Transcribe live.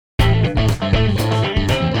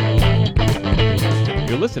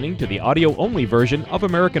You're listening to the audio-only version of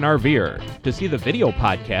American RVer. To see the video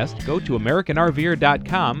podcast, go to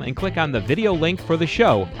AmericanRVer.com and click on the video link for the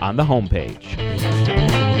show on the homepage.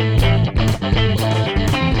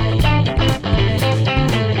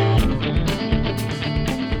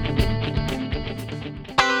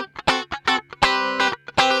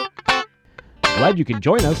 Glad you can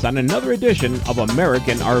join us on another edition of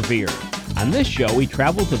American RVer. On this show, we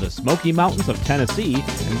travel to the Smoky Mountains of Tennessee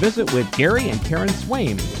and visit with Gary and Karen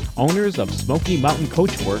Swaim, owners of Smoky Mountain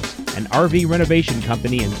Coachworks, an RV renovation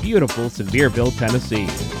company in beautiful Sevierville, Tennessee.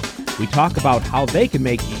 We talk about how they can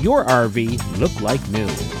make your RV look like new.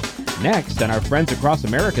 Next, on our Friends Across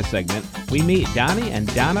America segment, we meet Donnie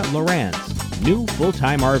and Donna Lawrence, new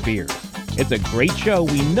full-time RVers. It's a great show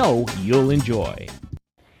we know you'll enjoy.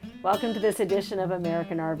 Welcome to this edition of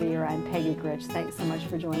American RVer. I'm Peggy Gritch. Thanks so much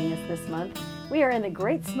for joining us this month. We are in the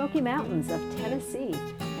Great Smoky Mountains of Tennessee,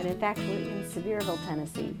 and in fact, we're in Sevierville,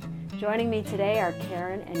 Tennessee. Joining me today are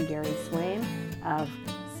Karen and Gary Swaim of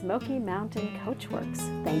Smoky Mountain Coachworks.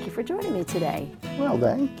 Thank you for joining me today. Well,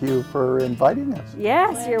 thank you for inviting us.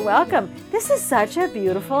 Yes, you're welcome. This is such a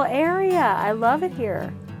beautiful area. I love it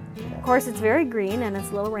here. Of course, it's very green and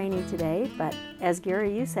it's a little rainy today, but as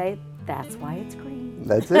Gary, you say, that's why it's green.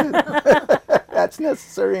 That's it. That's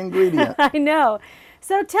necessary ingredient. I know.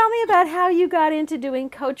 So tell me about how you got into doing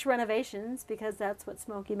coach renovations, because that's what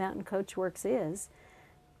Smoky Mountain Coachworks is.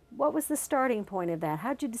 What was the starting point of that?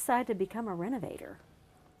 How'd you decide to become a renovator?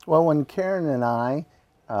 Well, when Karen and I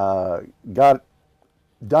got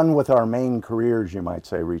done with our main careers, you might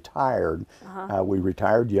say, retired, we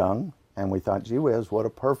retired young, and we thought, gee whiz, what a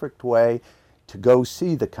perfect way to go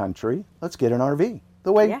see the country. Let's get an RV,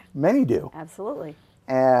 the way many do. Absolutely.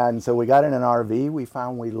 And so we got in an RV. We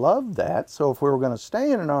found we loved that. So if we were going to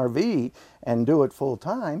stay in an RV and do it full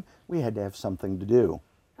time, we had to have something to do.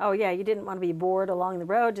 Oh, yeah. You didn't want to be bored along the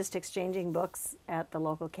road just exchanging books at the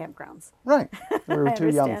local campgrounds. Right. We were too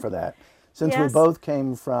young for that. Since we both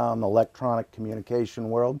came from electronic communication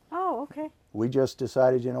world, we just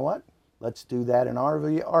decided, you know what? Let's do that in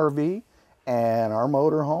RV and our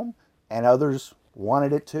motorhome, and others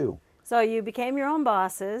wanted it too. So you became your own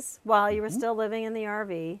bosses while you were still living in the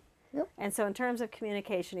RV. Yep. And so in terms of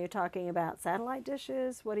communication, you're talking about satellite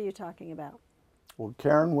dishes? What are you talking about? Well,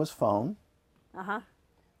 Karen was phone.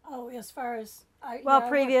 Oh, as far as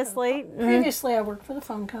previously. Previously, I worked for the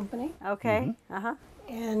phone company. Okay.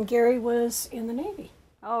 And Gary was in the Navy.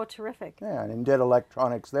 Oh, terrific. Yeah, and did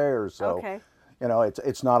electronics there. So, you know,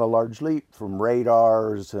 it's not a large leap from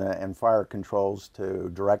radars and fire controls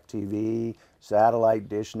to DirecTV, satellite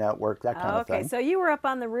dish network, that kind of thing. Okay, so you were up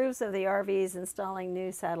on the roofs of the RVs installing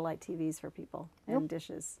new satellite TVs for people and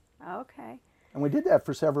dishes. Okay. And we did that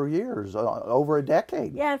for several years, over a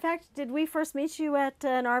decade. Yeah, in fact, did we first meet you at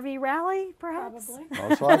an RV rally, perhaps? Probably.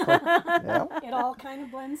 Most likely. Yeah. It all kind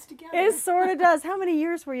of blends together. It sort of does. How many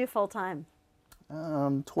years were you full-time?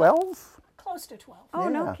 12. Close to 12. Oh,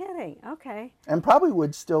 no kidding. Okay. And probably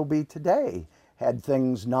would still be today, had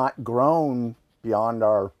things not grown beyond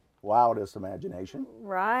our wildest imagination.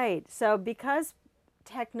 Right. So because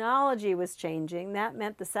technology was changing, that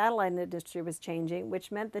meant the satellite industry was changing,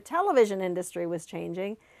 which meant the television industry was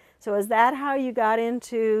changing. So is that how you got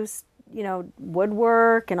into, you know,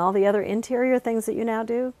 woodwork and all the other interior things that you now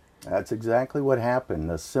do? That's exactly what happened.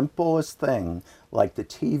 The simplest thing, like the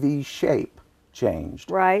TV shape, changed.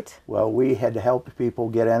 Right. Well, we had helped people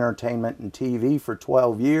get entertainment and TV for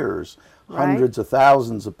 12 years, hundreds of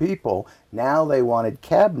thousands of people. Now they wanted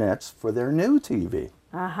cabinets for their new TV.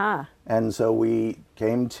 And so we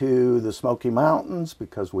came to the Smoky Mountains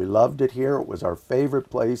because we loved it here. It was our favorite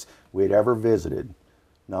place we'd ever visited.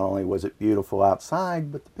 Not only was it beautiful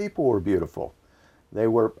outside, but the people were beautiful. They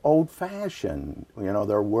were old-fashioned. You know,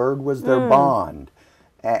 their word was their bond.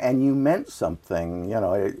 And you meant something. You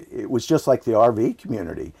know, it was just like the RV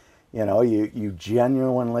community. You know, you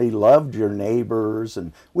genuinely loved your neighbors,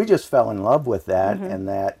 and we just fell in love with that and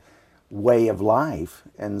that way of life.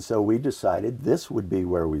 And so we decided this would be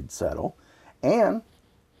where we'd settle, and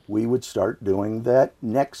we would start doing that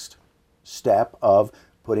next step of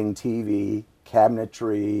putting TV,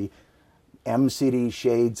 cabinetry, MCD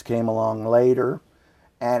shades came along later.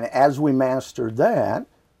 And as we mastered that,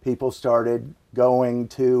 people started going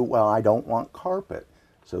to, well, I don't want carpet.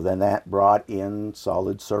 So then that brought in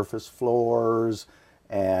solid surface floors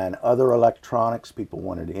and other electronics. People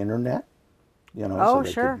wanted internet, you know, so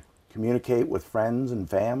they could communicate with friends and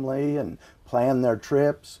family and plan their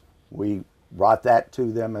trips. We brought that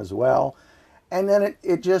to them as well. And then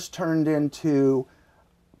it just turned into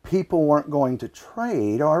people weren't going to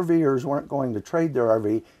trade, RVers weren't going to trade their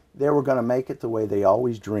RV. they were going to make it the way they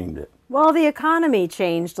always dreamed it. Well, the economy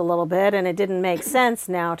changed a little bit, and it didn't make sense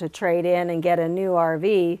now to trade in and get a new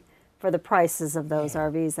RV for the prices of those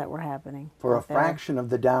RVs that were happening. For a out there. fraction of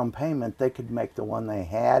the down payment, they could make the one they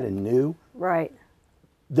had and knew Right,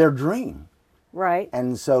 their dream. right.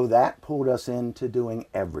 And so that pulled us into doing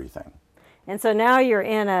everything. And so now you're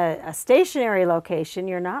in a stationary location.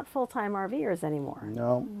 You're not full-time RVers anymore.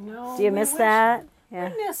 No, No. Do you we miss wish- that? Yeah,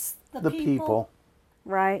 We miss the people.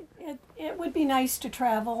 right. It would be nice to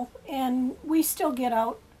travel, and we still get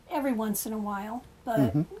out every once in a while, but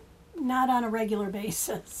Mm-hmm. not on a regular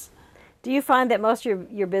basis. Do you find that most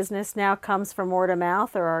of your business now comes from word of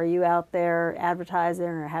mouth, or are you out there advertising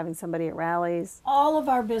or having somebody at rallies? All of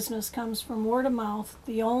our business comes from word of mouth.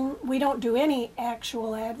 We don't do any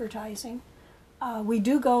actual advertising. We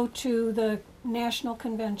do go to the national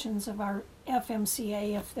conventions of our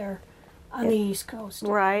FMCA if they're on the East Coast.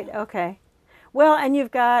 Right, okay. Well, and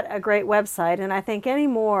you've got a great website, and I think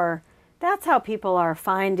anymore, that's how people are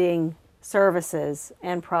finding services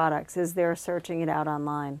and products, is they're searching it out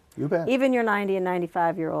online. You bet. Even your 90 and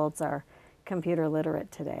 95-year-olds are computer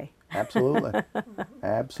literate today. Absolutely.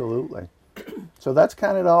 Absolutely. So that's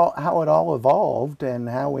kind of how it all evolved and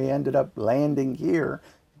how we ended up landing here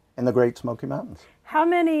in the Great Smoky Mountains. How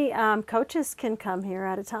many coaches can come here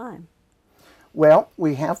at a time? Well,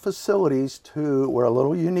 we have facilities we're a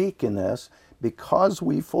little unique in this because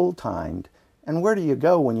we full-timed. And where do you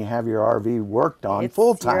go when you have your RV worked on It's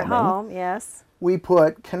full-time? your home, yes. We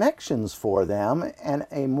put connections for them and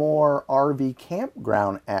a more RV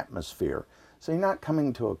campground atmosphere. So you're not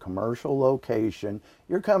coming to a commercial location,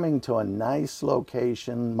 you're coming to a nice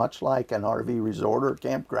location, much like an RV resort or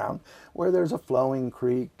campground, where there's a flowing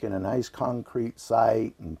creek and a nice concrete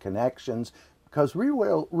site and connections, because we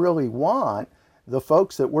will really want the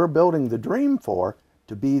folks that we're building the dream for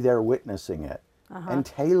to be there witnessing it and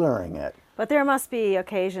tailoring it. But there must be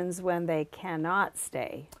occasions when they cannot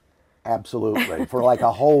stay. Absolutely, for like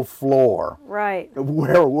a whole floor. Right,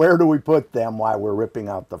 Where do we put them while we're ripping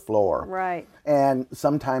out the floor? right, And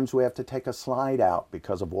sometimes we have to take a slide out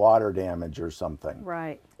because of water damage or something.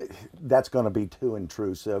 right. That's going to be too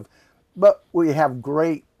intrusive. But we have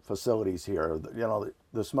great facilities here. You know,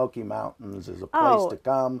 the Smoky Mountains is a place to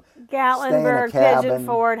come. Gatlinburg, stay in a Pigeon cabin.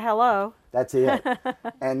 Forge, hello. That's it.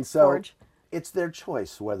 And so Forge. it's their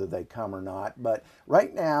choice whether they come or not. But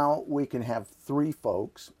right now we can have 3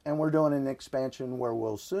 folks, and we're doing an expansion where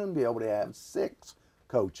we'll soon be able to have 6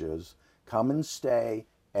 coaches come and stay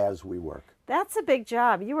as we work. That's a big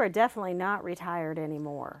job. You are definitely not retired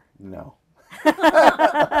anymore. No.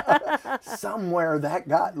 Somewhere that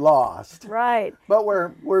got lost. Right. But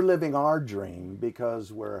we're living our dream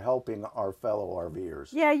because we're helping our fellow RVers.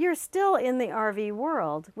 Yeah, you're still in the RV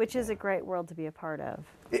world, which is a great world to be a part of.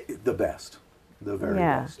 The best. The very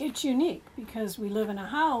Yeah. best. It's unique because we live in a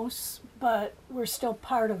house, but we're still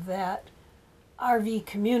part of that RV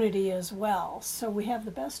community as well. So we have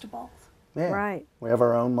the best of both. Yeah. Right. We have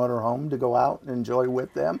our own motorhome to go out and enjoy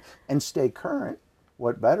with them and stay current.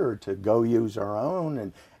 What better to go use our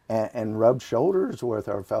own and rub shoulders with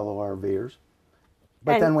our fellow RVers.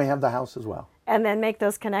 But And- then we have the house as well. And then make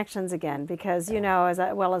those connections again, because, you know, as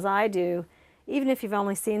well as I do, even if you've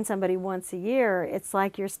only seen somebody once a year, it's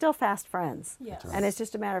like you're still fast friends. Yes. And it's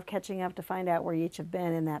just a matter of catching up to find out where you each have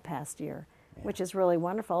been in that past year, which is really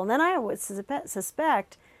wonderful. And then I would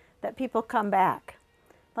suspect that people come back.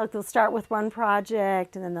 Like they'll start with one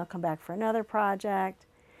project and then they'll come back for another project.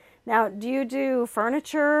 Now, do you do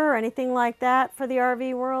furniture or anything like that for the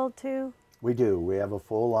RV world too? We do. We have a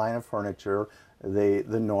full line of furniture. The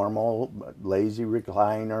normal lazy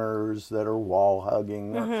recliners that are wall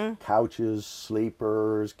hugging, couches,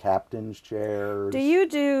 sleepers, captain's chairs. Do you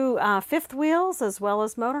do fifth wheels as well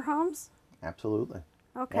as motorhomes? Absolutely.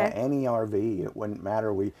 Okay. Yeah, any RV, it wouldn't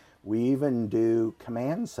matter. We even do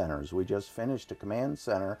command centers. We just finished a command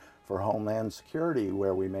center for Homeland Security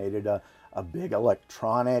where we made it a big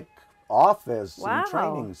electronic office and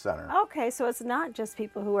training center. Okay, so it's not just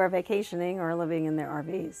people who are vacationing or living in their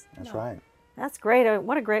RVs. That's right. That's great.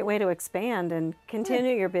 What a great way to expand and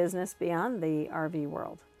continue your business beyond the RV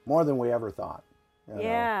world. More than we ever thought. you know.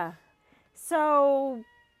 Yeah. So,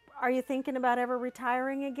 are you thinking about ever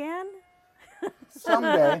retiring again?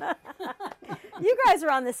 Someday. You guys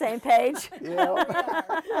are on the same page. Yeah.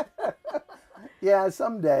 Yeah,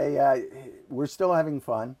 someday. We're still having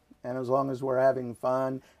fun. And as long as we're having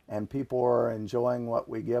fun and people are enjoying what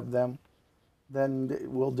we give them, then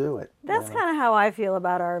we'll do it. That's kind of how I feel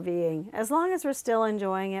about RVing. As long as we're still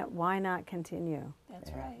enjoying it, why not continue?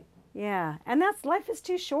 That's right. Yeah. And life is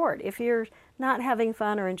too short if you're not having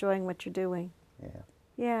fun or enjoying what you're doing. Yeah.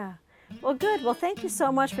 Yeah. Well, good. Well, thank you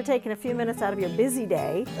so much for taking a few minutes out of your busy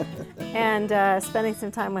day and spending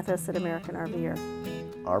some time with us at American RVer.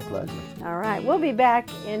 Our pleasure. All right. We'll be back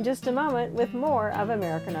in just a moment with more of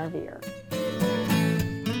American RVer.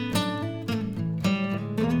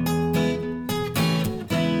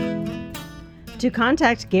 To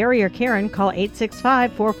contact Gary or Karen, call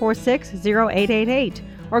 865-446-0888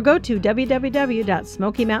 or go to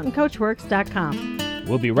www.SmokyMountainCoachWorks.com.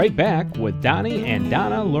 We'll be right back with Donnie and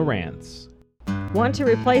Donna Lawrence. Want to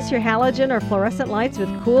replace your halogen or fluorescent lights with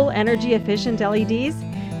cool, energy-efficient LEDs?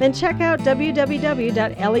 Then check out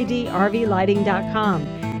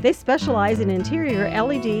www.ledrvlighting.com. They specialize in interior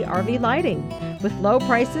LED RV lighting. With low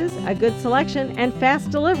prices, a good selection, and fast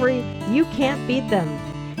delivery, you can't beat them.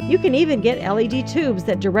 You can even get LED tubes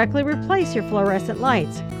that directly replace your fluorescent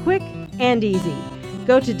lights, quick and easy.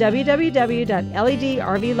 Go to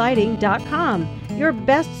www.ledrvlighting.com, your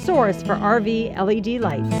best source for RV LED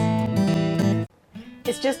lights.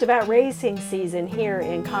 It's just about racing season here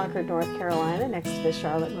in Concord, North Carolina, next to the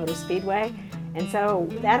Charlotte Motor Speedway. And so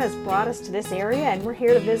that has brought us to this area, and we're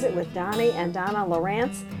here to visit with Donnie and Donna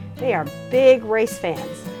Lawrence. They are big race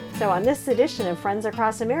fans. So on this edition of Friends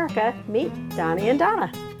Across America, meet Donnie and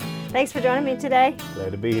Donna. Thanks for joining me today.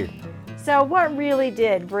 Glad to be here. So what really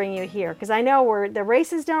did bring you here? Because I know the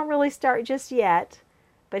races don't really start just yet,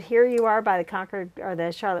 but here you are by the Concord or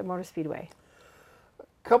the Charlotte Motor Speedway. A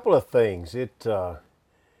couple of things. It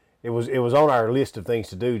was on our list of things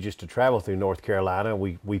to do, just to travel through North Carolina.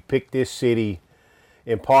 We picked this city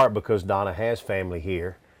in part because Donna has family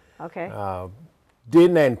here. Okay.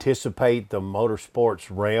 Didn't anticipate the motorsports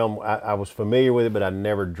realm. I was familiar with it, but I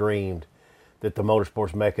never dreamed that the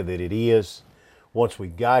motorsports mecca that it is. Once we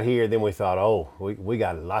got here, then we thought, oh, we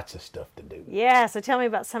got lots of stuff to do. Yeah, so tell me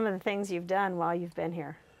about some of the things you've done while you've been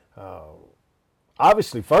here.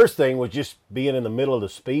 Obviously, first thing was just being in the middle of the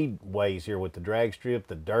speedways here with the drag strip,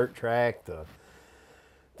 the dirt track, the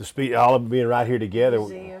speed, all of them being right here together.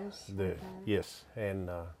 Museums. Yes,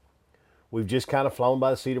 and we've just kind of flown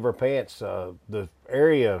by the seat of our pants. The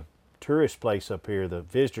area tourist place up here, the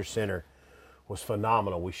visitor center, was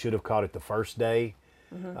phenomenal. We should have caught it the first day.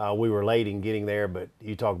 We were late in getting there, but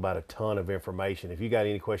you talk about a ton of information. If you got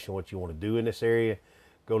any question what you want to do in this area,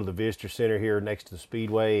 go to the visitor center here next to the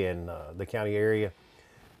Speedway and the county area.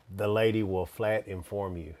 The lady will flat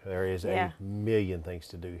inform you. There is a million things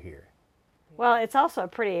to do here. Well, it's also a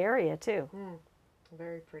pretty area too.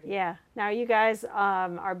 Very pretty. Yeah. Now you guys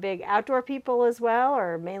are big outdoor people as well,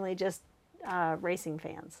 or mainly just racing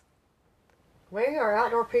fans? We are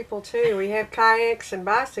outdoor people too. We have kayaks and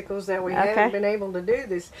bicycles that we haven't been able to do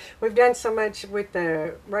this. We've done so much with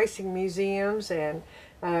the racing museums and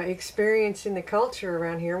experiencing the culture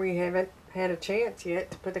around here. We haven't had a chance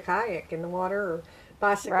yet to put a kayak in the water or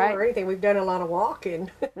bicycle or anything. We've done a lot of walking.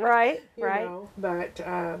 Right, you know, but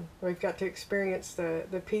we've got to experience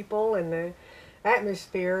the people and the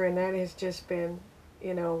atmosphere, and that has just been,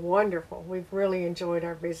 you know, wonderful. We've really enjoyed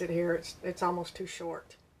our visit here. It's almost too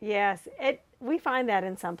short. Yes, we find that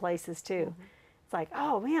in some places too. It's like,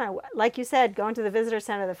 oh man, like you said, going to the visitor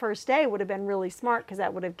center the first day would have been really smart because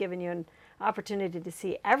that would have given you an opportunity to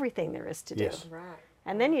see everything there is to do. Yes. Right.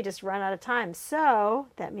 And then you just run out of time. So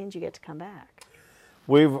that means you get to come back.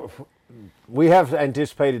 We have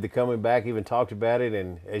anticipated the coming back, even talked about it,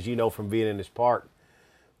 and as you know from being in this park,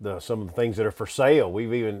 some of the things that are for sale.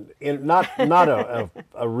 We've even not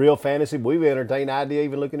a real fantasy. But we've entertained the idea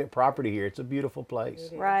even looking at property here. It's a beautiful place.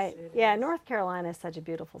 Right. Yeah. North Carolina is such a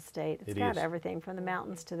beautiful state. It's got everything from the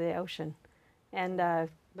mountains to the ocean, and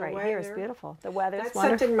right here is beautiful. The weather's That's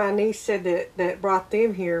wonderful. something my niece said that brought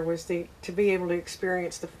them here was to be able to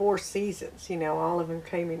experience the 4 seasons. You know, all of them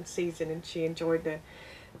came in season, and she enjoyed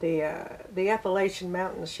the Appalachian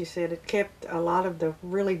Mountains. She said it kept a lot of the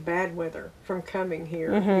really bad weather from coming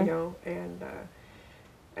here. You know,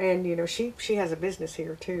 and you know she has a business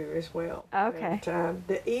here too as well. Okay. But,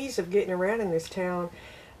 the ease of getting around in this town.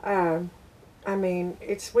 I mean,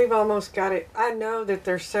 we've almost got it. I know that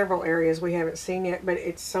there's several areas we haven't seen yet, but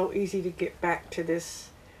it's so easy to get back to this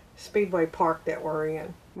Speedway Park that we're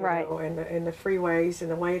in. Right. You know, and the freeways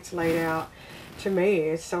and the way it's laid out. To me,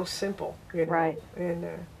 it's so simple. You know? Right.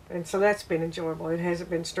 And so that's been enjoyable. It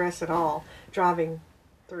hasn't been stress at all driving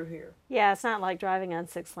through here. Yeah, it's not like driving on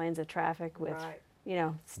 6 lanes of traffic with, you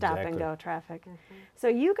know, stop and go traffic. So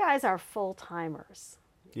you guys are full-timers.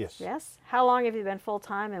 Yes. Yes? How long have you been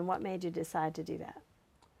full-time, and what made you decide to do that?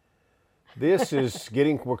 This is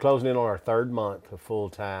we're closing in on our 3rd month of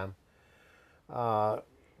full-time.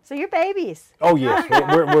 So you're babies. Oh, yes.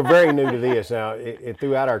 we're very new to this. Now,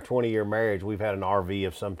 throughout our 20-year marriage, we've had an RV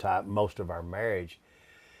of some type most of our marriage.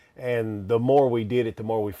 And the more we did it, the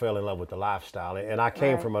more we fell in love with the lifestyle. And I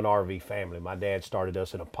came Right. from an RV family. My dad started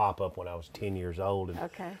us in a pop-up when I was 10 years old. And,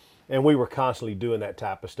 Okay. and we were constantly doing that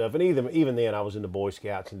type of stuff. And even then, I was in the Boy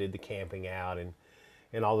Scouts and did the camping out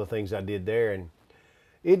and all the things I did there. And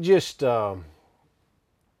it just,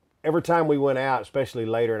 every time we went out, especially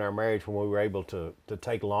later in our marriage when we were able to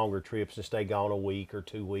take longer trips and stay gone a week or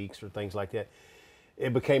 2 weeks or things like that,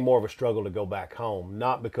 it became more of a struggle to go back home.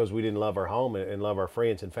 Not because we didn't love our home and love our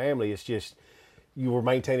friends and family. It's just you were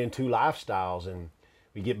maintaining two lifestyles, and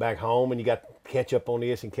we get back home and you got to catch up on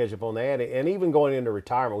this and catch up on that. And even going into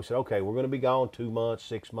retirement, we said, okay, we're going to be gone 2 months,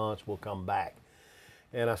 6 months, we'll come back.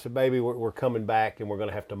 And I said, baby, we're coming back, and we're going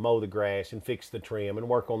to have to mow the grass and fix the trim and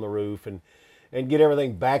work on the roof and get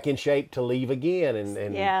everything back in shape to leave again.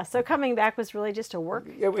 And Yeah, so coming back was really just a work,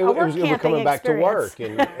 it a was camping coming back to experience.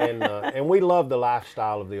 work, and we love the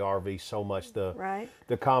lifestyle of the RV so much. Right.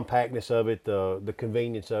 The compactness of it, the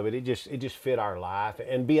convenience of it. It just fit our life.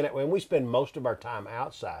 And when we spend most of our time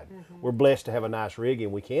outside, we're blessed to have a nice rig,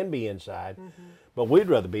 and we can be inside, but we'd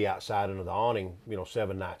rather be outside under the awning,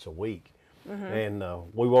 7 nights a week. And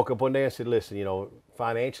we woke up one day and said, listen,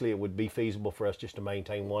 financially it would be feasible for us just to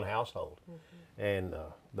maintain one household. And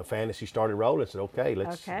the fantasy started rolling. I said, okay,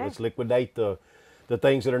 let's liquidate the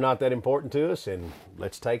things that are not that important to us, and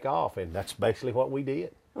let's take off. And that's basically what we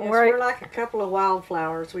did. Yes, we're like a couple of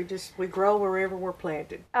wildflowers. We grow wherever we're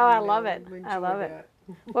planted. Oh, I love it. We I enjoy love it.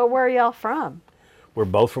 that. Well, where are y'all from? We're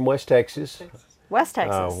both from West Texas. West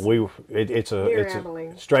Texas. It's Near a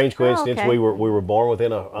Abilene. strange coincidence. okay. We were born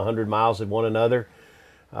within 100 miles of one another.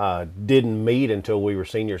 Didn't meet until we were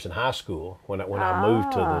seniors in high school when I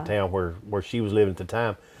moved to the town where she was living at the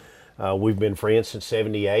time. We've been friends since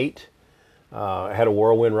 '78. Had a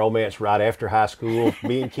whirlwind romance right after high school.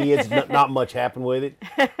 Being kids, not much happened with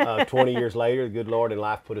it. 20 years later, the good Lord in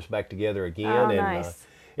life put us back together again. Oh, and nice.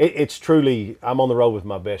 It's truly, I'm on the road with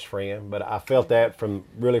my best friend, but I felt that from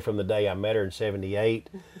the day I met her in '78.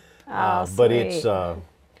 Oh, But sweet. it's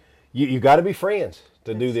you got to be friends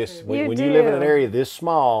to do this. When You you live in an do. area this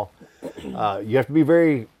small, you have to be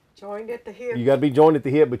very. Joined at the hip. You got to be joined at the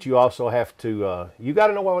hip, but you also have to. You got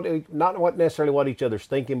to know not necessarily what each other's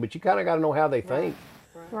thinking, but you kind of got to know how they think.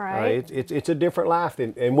 Right. It's a different life,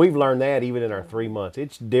 and we've learned that even in our 3 months.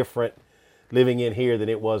 It's different living in here than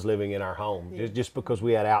it was living in our home. Just because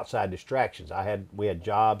we had outside distractions. We had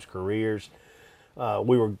jobs, careers.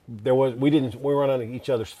 We weren't on each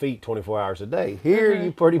other's feet 24 hours a day. Here,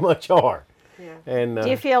 you pretty much are. Yeah. And Do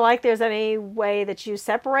you feel like there's any way that you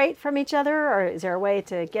separate from each other, or is there a way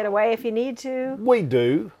to get away if you need to? we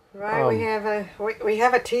do. Right, we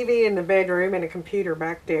have a TV in the bedroom and a computer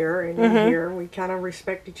back there, and in here we kind of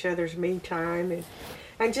respect each other's me time,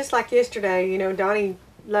 and just like yesterday, Donnie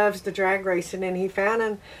loves the drag racing, and he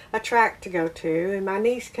found a track to go to, and my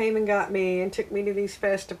niece came and got me and took me to these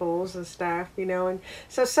festivals and stuff, and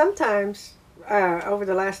so sometimes over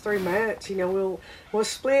the last 3 months, we'll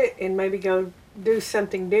split and maybe go do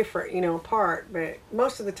something different, apart, but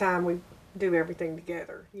most of the time we do everything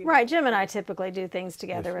together. Right, Jim and I typically do things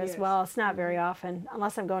together as Yes. well. It's not very often,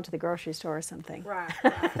 unless I'm going to the grocery store or something. Right.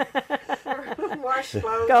 Wash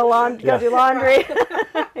clothes. Go do laundry.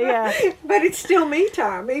 Yeah. But it's still me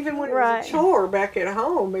time. Even when it Right. was a chore back at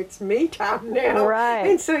home, it's me time now. Right.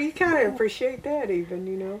 And so you kind of appreciate that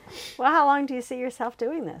even. Well, how long do you see yourself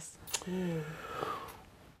doing this?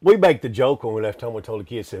 We make the joke when we left home. We told the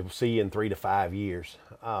kids, said, "See you in 3 to 5 years."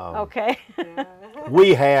 Okay.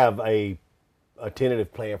 We have a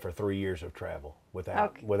tentative plan for 3 years of travel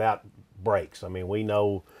without breaks. I mean, we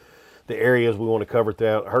know the areas we want to cover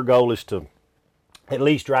throughout. Her goal is to at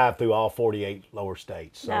least drive through all 48 lower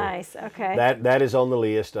states. So Nice. Okay. that is on the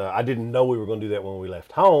list. I didn't know we were going to do that when we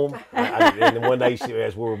left home. And then one day,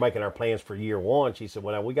 as we were making our plans for year one, she said,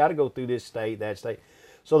 "Well, we got to go through this state, that state."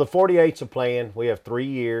 So the 48's a plan. We have 3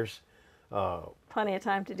 years. Plenty of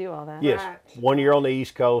time to do all that. Yes, Right. 1 year on the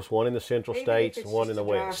East Coast, one in the Central Even States, if it's one in just the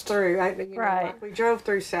to drive West. Through, Right. like we drove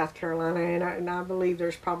through South Carolina, and I believe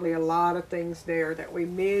there's probably a lot of things there that we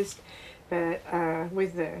missed. But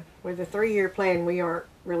with the 3-year plan, we aren't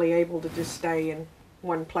really able to just stay in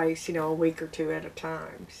one place, a week or two at a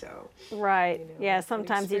time. So Right. Yeah.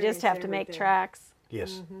 Sometimes you just have to make everything. tracks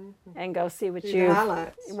Yes. and go see what do you. the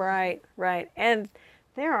highlights. Right. Right. And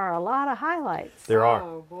there are a lot of highlights. There are.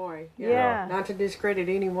 Oh boy, Yeah. Not to discredit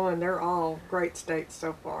anyone, they're all great states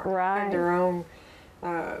so far. Right. And their own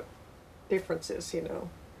differences,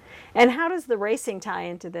 And how does the racing tie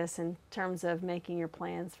into this in terms of making your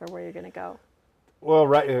plans for where you're going to go? Well,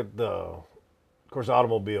 right. Of course,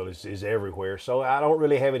 automobile is everywhere. So I don't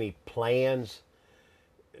really have any plans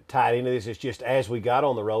tied into this. It's just as we got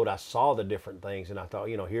on the road, I saw the different things, and I thought,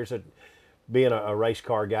 being a race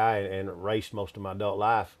car guy and raced most of my adult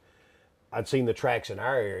life, I'd seen the tracks in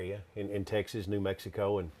our area in Texas, New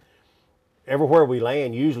Mexico, and everywhere we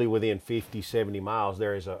land, usually within 50, 70 miles,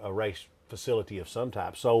 there is a race facility of some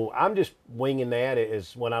type. So I'm just winging that.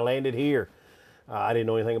 As when I landed here, I didn't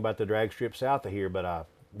know anything about the drag strip south of here, but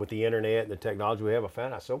with the internet and the technology we have,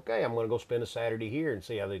 I said, okay, I'm going to go spend a Saturday here and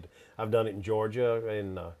see how I've done it in Georgia.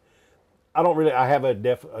 And I have a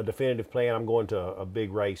definitive plan. I'm going to a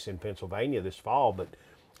big race in Pennsylvania this fall, but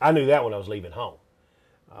I knew that when I was leaving home.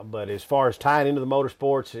 But as far as tying into the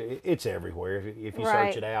motorsports, it's everywhere if you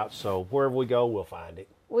search it out. So wherever we go, we'll find it.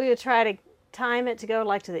 Will you try to time it to go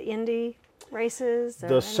like to the Indy races?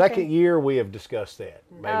 The second year we have discussed that.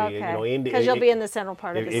 Maybe Indy, because you'll be in the central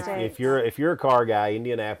part of the state. If you're a car guy,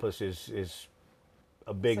 Indianapolis is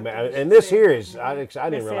a big and this here is I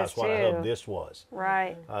didn't realize what a hub this was.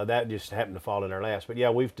 Right. That just happened to fall in our laps. But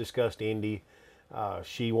yeah, we've discussed Indy.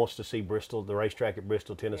 She wants to see Bristol, the racetrack at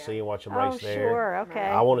Bristol, Tennessee, and watch them race there. Oh, sure, okay.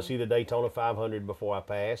 I want to see the Daytona 500 before I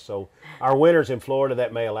pass. So our winters in Florida,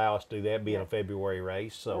 that may allow us to do that, being a February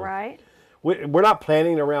race. So right. We're not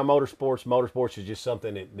planning around motorsports. Motorsports is just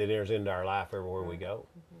something that enters into our life everywhere we go.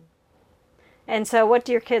 And so what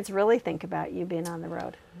do your kids really think about you being on the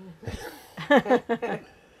road?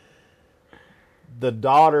 Our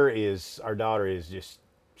daughter is just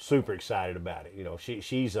super excited about it.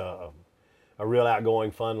 She's a real outgoing,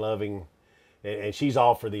 fun-loving, and she's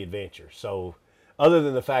all for the adventure. So other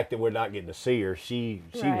than the fact that we're not getting to see her, she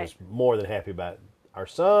was more than happy about it. Our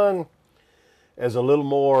son is a little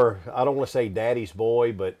more, I don't want to say daddy's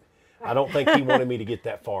boy, but I don't think he wanted me to get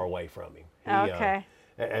that far away from him. Okay.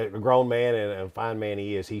 A grown man and a fine man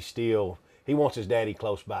he is, he wants his daddy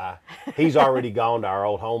close by. He's already gone to our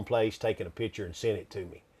old home place, taken a picture and sent it to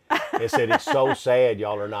me. And said, it's so sad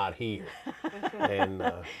y'all are not here. And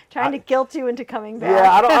trying to guilt you into coming back.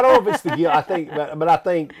 Yeah, I don't know if it's the guilt. I think, but I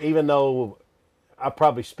think even though I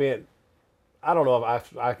probably spent, I don't know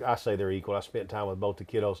if I say they're equal. I spent time with both the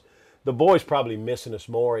kiddos. The boy's probably missing us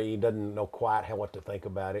more. He doesn't know quite what to think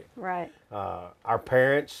about it. Right. Our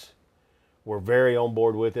parents were very on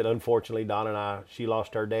board with it. Unfortunately, Donna and I, she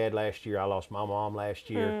lost her dad last year. I lost my mom last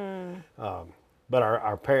year. But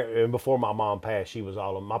our parents, and before my mom passed, she was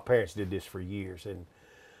my parents did this for years. And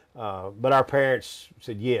but our parents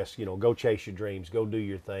said, yes, go chase your dreams, go do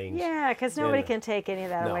your things. Yeah, because nobody can take any of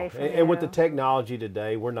that away from you. And with the technology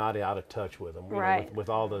today, we're not out of touch with them. Right. With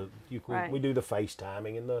all the, we do the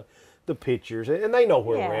FaceTiming and the pictures, and they know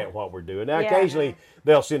where we're at and what we're doing. Now, occasionally,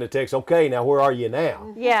 they'll send a text, okay, now where are you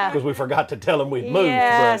now? Yeah. Because we forgot to tell them we've moved.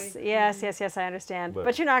 Yes, I understand.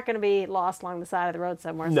 But you're not going to be lost along the side of the road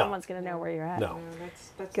somewhere. No. Someone's going to know where you're at. No.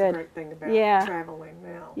 That's good. the great thing about traveling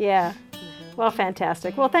now. Yeah. Well,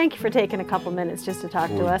 fantastic. Well, thank you for taking a couple minutes just to talk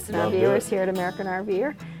to us and our viewers here at American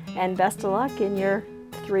RVer. And best of luck in your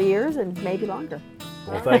 3 years and maybe longer.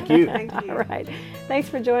 Well, thank you. Thank you. All right. Thanks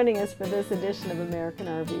for joining us for this edition of American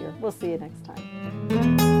RVer. We'll see you next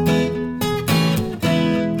time.